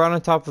will go right on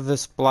top of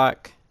this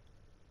black,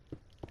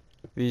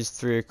 these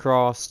 3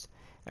 across,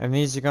 and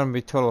these are going to be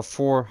a total of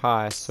 4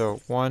 high. So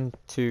 1,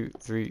 2,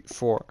 3,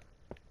 4.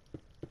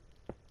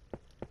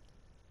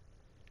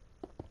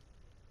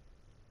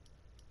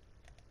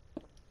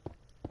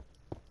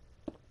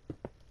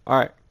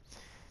 Alright,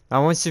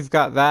 now once you've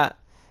got that,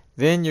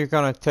 then you're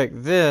going to take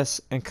this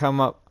and come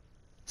up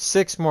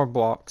 6 more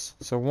blocks.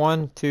 So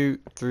 1, 2,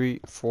 3,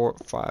 4,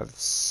 5,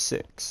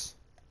 6.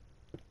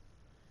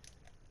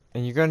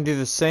 And you're going to do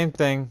the same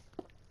thing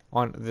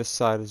on this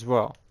side as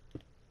well.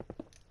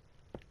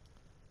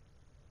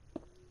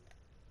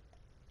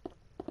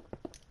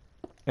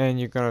 And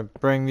you're going to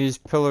bring these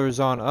pillars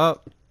on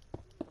up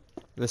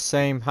the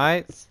same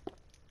height.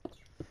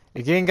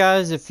 Again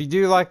guys, if you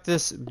do like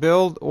this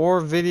build or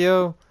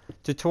video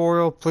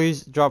tutorial,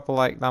 please drop a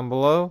like down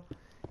below.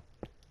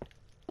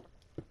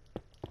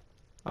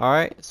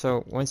 Alright,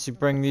 so once you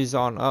bring these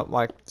on up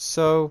like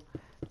so,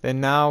 then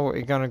now what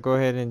you're going to go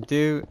ahead and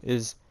do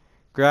is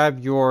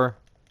grab your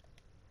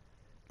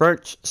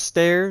birch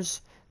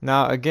stairs.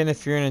 Now again,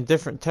 if you're in a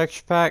different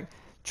texture pack,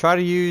 try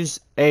to use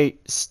a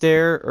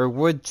stair or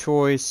wood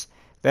choice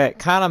that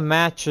kind of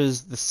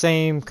matches the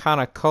same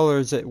kind of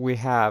colors that we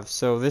have.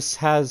 So this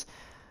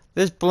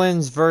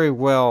blends very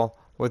well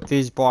with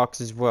these blocks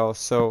as well.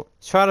 So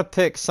try to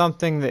pick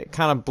something that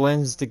kind of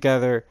blends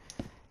together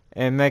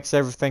and makes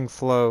everything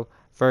flow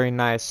very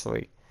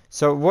nicely.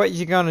 So what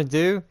you're going to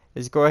do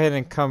is go ahead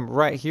and come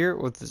right here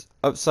with this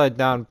upside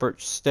down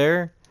birch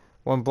stair,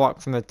 1 block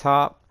from the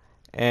top,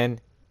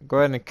 and go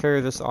ahead and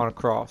carry this on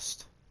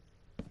across.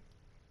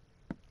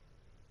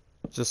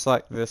 just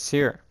like this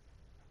here.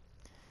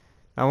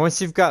 Now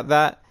once you've got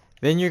that,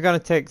 then you're going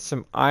to take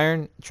some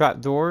iron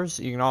trapdoors.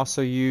 You can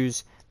also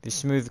use the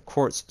smooth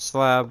quartz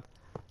slab,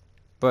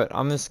 but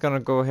I'm just going to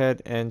go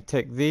ahead and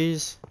take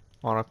these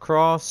on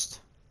across,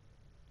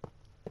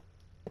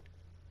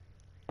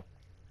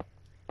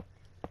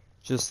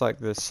 just like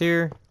this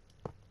here.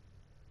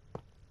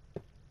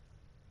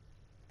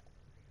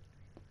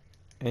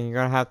 And you're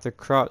going to have to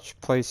crouch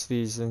place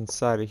these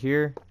inside of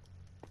here.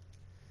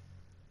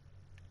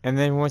 And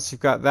then once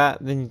you've got that,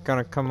 then you're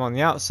going to come on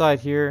the outside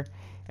here.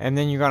 And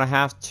then you're going to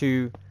have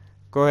to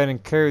go ahead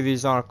and carry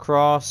these on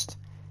across.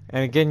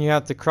 And again, you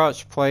have to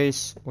crouch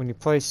place when you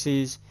place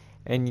these.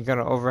 And you're going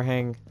to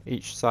overhang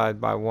each side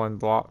by one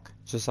block,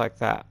 just like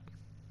that.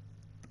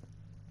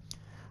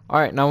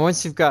 Alright, now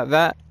once you've got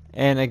that,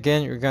 and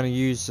again, you're going to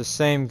use the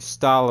same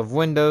style of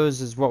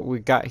windows as what we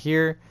got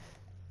here.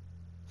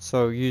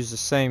 So use the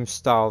same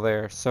style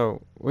there.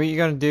 So what you're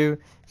going to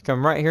do is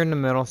come right here in the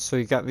middle. So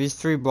you got these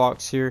 3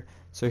 blocks here.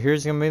 So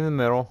here's going to be the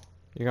middle.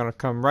 You're going to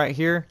come right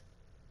here.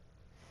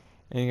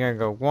 And you're going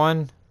to go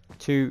 1,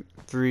 2,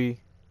 3,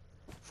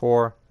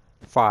 4,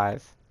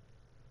 5.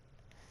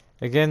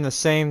 Again, the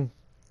same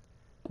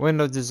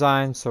window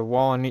design. So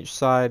wall on each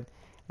side.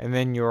 And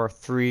then your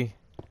 3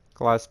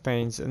 glass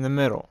panes in the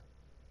middle.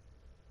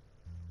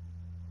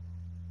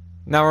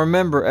 Now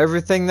remember,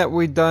 everything that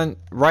we've done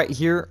right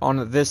here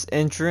on this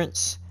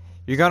entrance,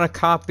 you're going to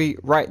copy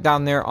right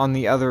down there on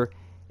the other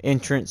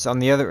entrance on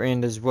the other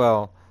end as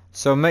well.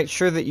 So make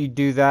sure that you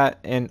do that.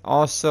 And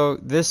also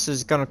this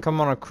is going to come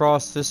on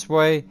across this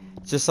way,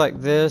 just like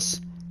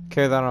this.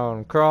 Carry that on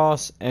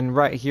across, and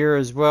right here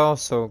as well.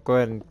 So go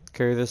ahead and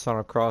carry this on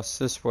across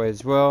this way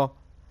as well.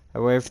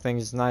 That way everything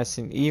is nice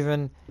and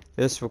even.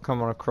 This will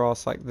come on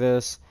across like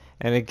this.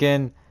 And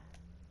again,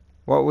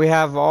 what we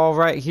have all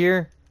right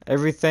here,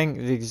 everything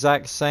the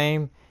exact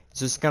same. It's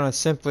just going to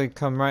simply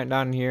come right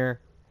down here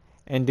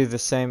and do the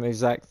same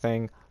exact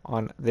thing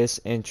on this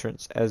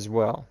entrance as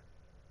well.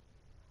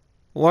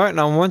 Alright,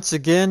 now once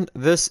again,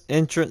 this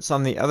entrance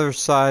on the other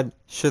side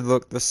should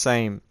look the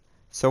same.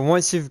 So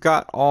once you've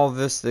got all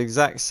this the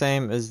exact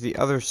same as the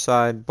other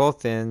side,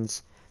 both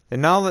ends,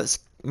 then now let's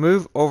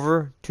move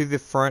over to the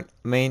front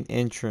main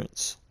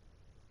entrance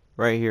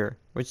right here,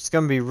 which is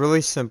going to be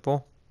really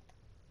simple.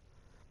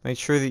 Make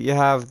sure that you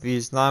have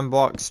these 9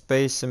 block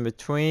space in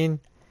between.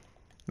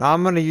 Now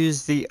I'm going to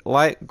use the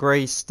light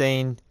gray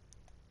stain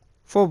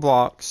full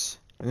blocks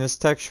in this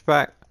texture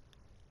pack.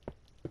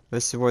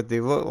 This is what they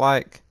look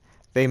like.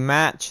 They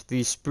match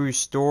the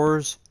spruce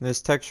doors in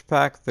this texture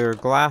pack. They're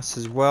glass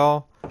as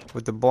well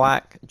with the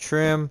black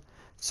trim.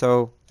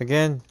 So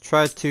again,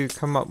 try to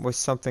come up with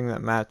something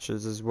that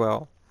matches as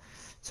well.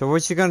 So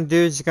what you're going to do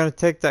is you're going to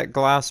take that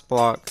glass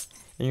block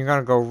and you're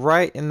going to go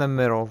right in the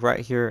middle right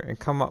here and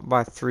come up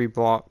by 3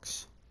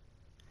 blocks.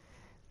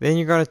 Then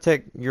you're going to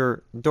take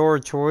your door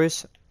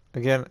choice,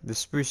 again the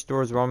spruce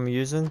door is what I'm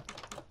using,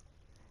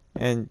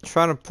 and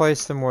try to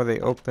place them where they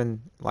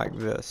open like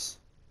this.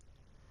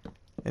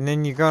 And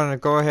then you're going to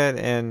go ahead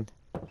and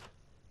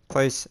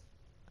place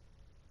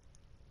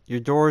your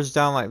doors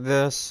down like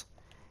this.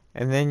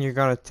 And then you're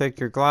going to take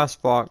your glass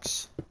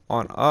blocks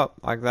on up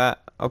like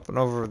that, up and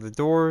over the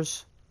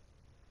doors.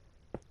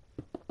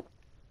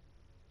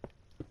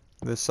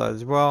 This side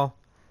as well.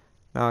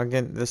 Now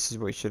again, this is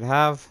what you should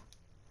have.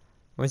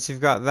 Once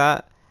you've got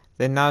that,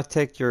 then now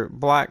take your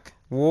black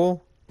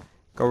wool,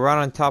 go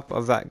right on top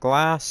of that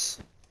glass,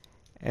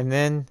 and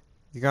then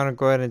you're going to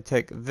go ahead and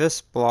take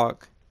this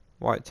block,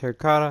 white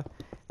terracotta,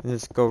 and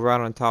just go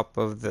right on top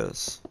of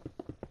this.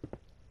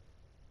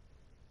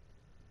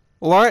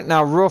 Alright,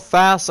 now real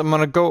fast, I'm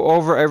going to go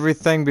over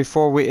everything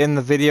before we end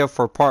the video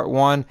for part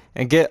 1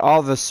 and get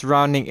all the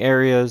surrounding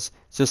areas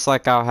just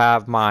like I'll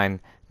have mine.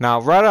 Now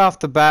right off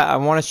the bat, I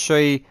want to show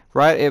you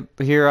right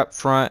here up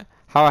front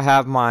how I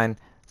have mine.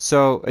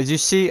 So as you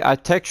see, I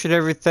textured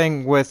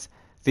everything with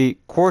the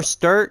coarse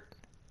dirt,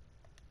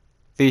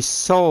 the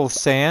soul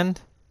sand,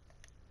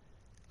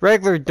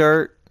 regular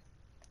dirt,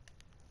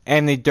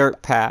 and the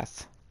dirt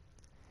path.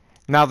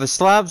 Now the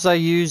slabs I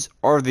use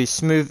are the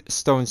smooth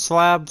stone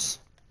slabs,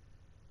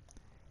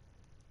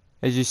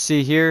 as you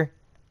see here.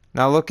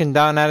 Now looking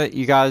down at it,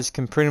 you guys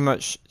can pretty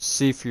much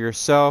see for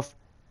yourself.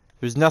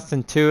 There's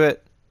nothing to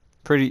it.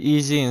 Pretty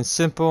easy and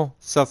simple,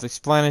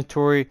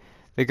 self-explanatory.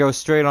 They go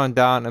straight on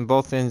down and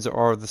both ends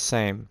are the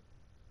same.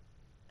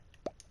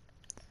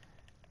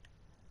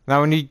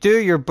 Now when you do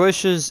your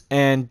bushes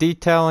and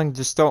detailing,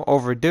 just don't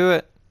overdo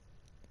it.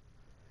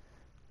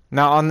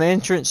 Now on the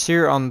entrance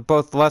here on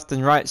both left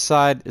and right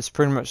side, it's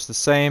pretty much the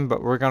same,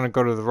 but we're going to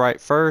go to the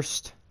right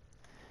first.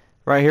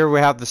 Right here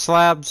we have the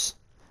slabs.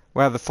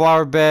 We have the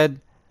flower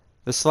bed.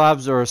 The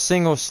slabs are a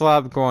single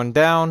slab going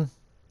down,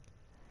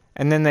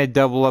 and then they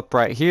double up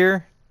right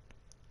here.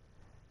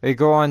 They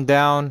go on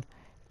down,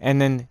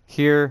 and then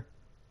here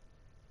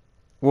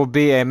will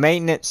be a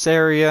maintenance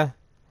area,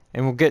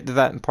 and we'll get to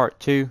that in part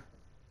 2.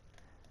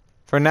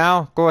 For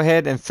now, go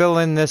ahead and fill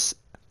in this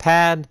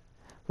pad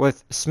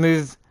with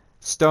smooth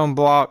stone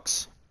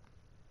blocks.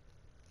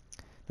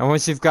 And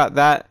once you've got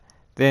that,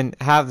 then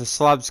have the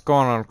slabs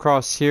going on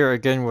across here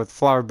again with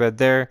flower bed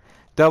there.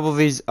 Double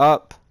these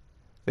up.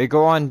 They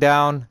go on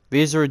down.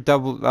 These are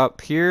doubled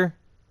up here,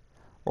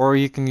 or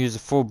you can use a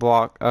full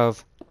block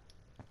of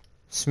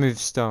smooth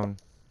stone.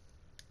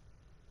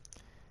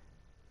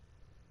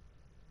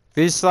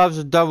 These slabs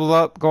are double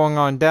up going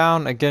on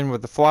down again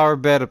with the flower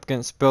bed up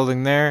against the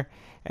building there,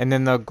 and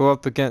then they'll go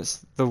up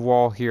against the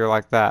wall here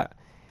like that.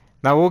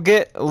 Now we'll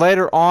get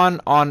later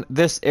on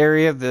this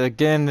area.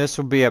 Again, this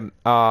will be a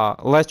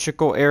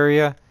electrical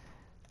area.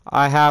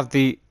 I have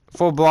the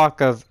full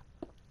block of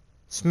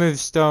smooth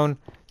stone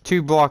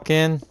 2 block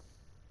in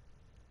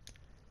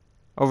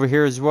over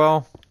here as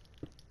well.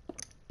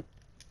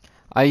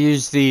 I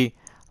use the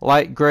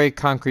light gray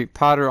concrete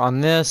powder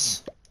on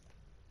this.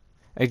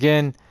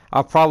 Again,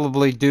 I'll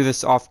probably do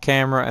this off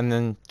camera and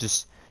then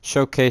just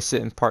showcase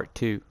it in part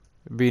 2.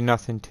 There'll be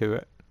nothing to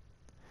it.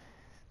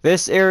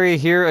 This area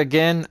here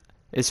again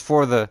is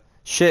for the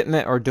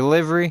shipment or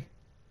delivery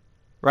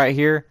right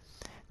here.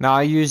 Now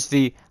I use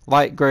the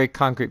light gray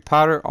concrete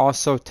powder,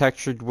 also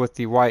textured with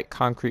the white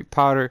concrete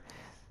powder.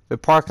 The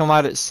parking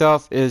lot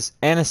itself is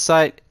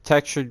andesite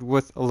textured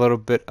with a little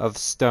bit of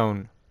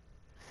stone.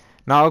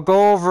 Now I'll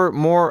go over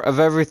more of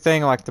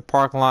everything like the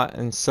parking lot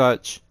and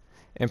such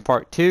in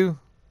part 2.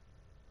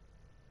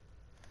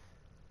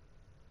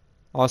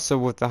 Also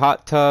with the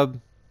hot tub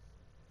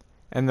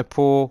and the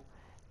pool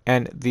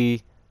and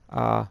the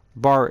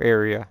bar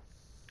area.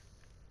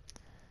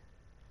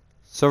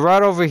 So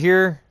right over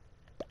here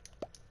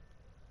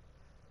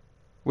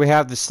we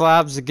have the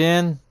slabs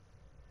again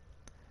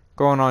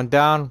going on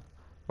down.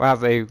 We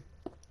have a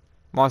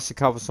mossy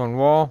cobblestone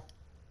wall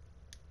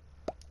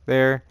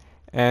there,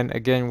 and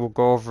again we'll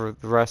go over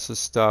the rest of the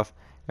stuff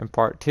in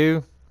part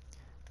 2.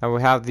 And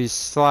we have these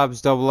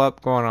slabs double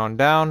up going on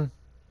down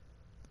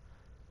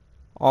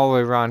all the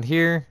way around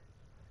here.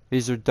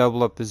 These are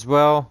double up as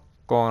well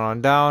going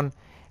on down,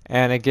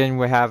 and again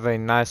we have a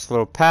nice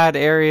little pad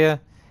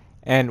area,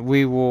 and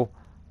we will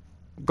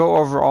go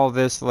over all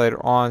this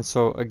later on.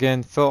 So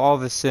again, fill all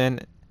this in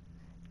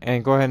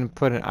and go ahead and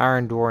put an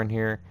iron door in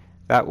here.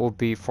 That will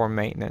be for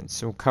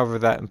maintenance. We'll cover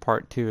that in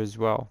part 2 as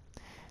well.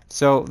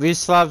 So these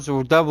slabs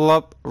will double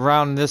up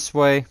around this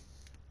way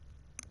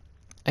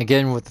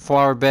again with the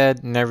flower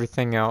bed and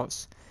everything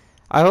else.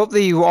 I hope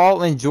that you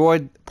all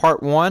enjoyed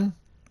part 1.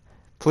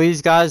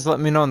 Please guys, let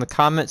me know in the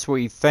comments what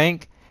you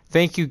think.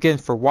 Thank you again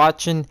for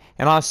watching,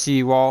 and I'll see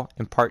you all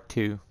in part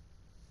 2.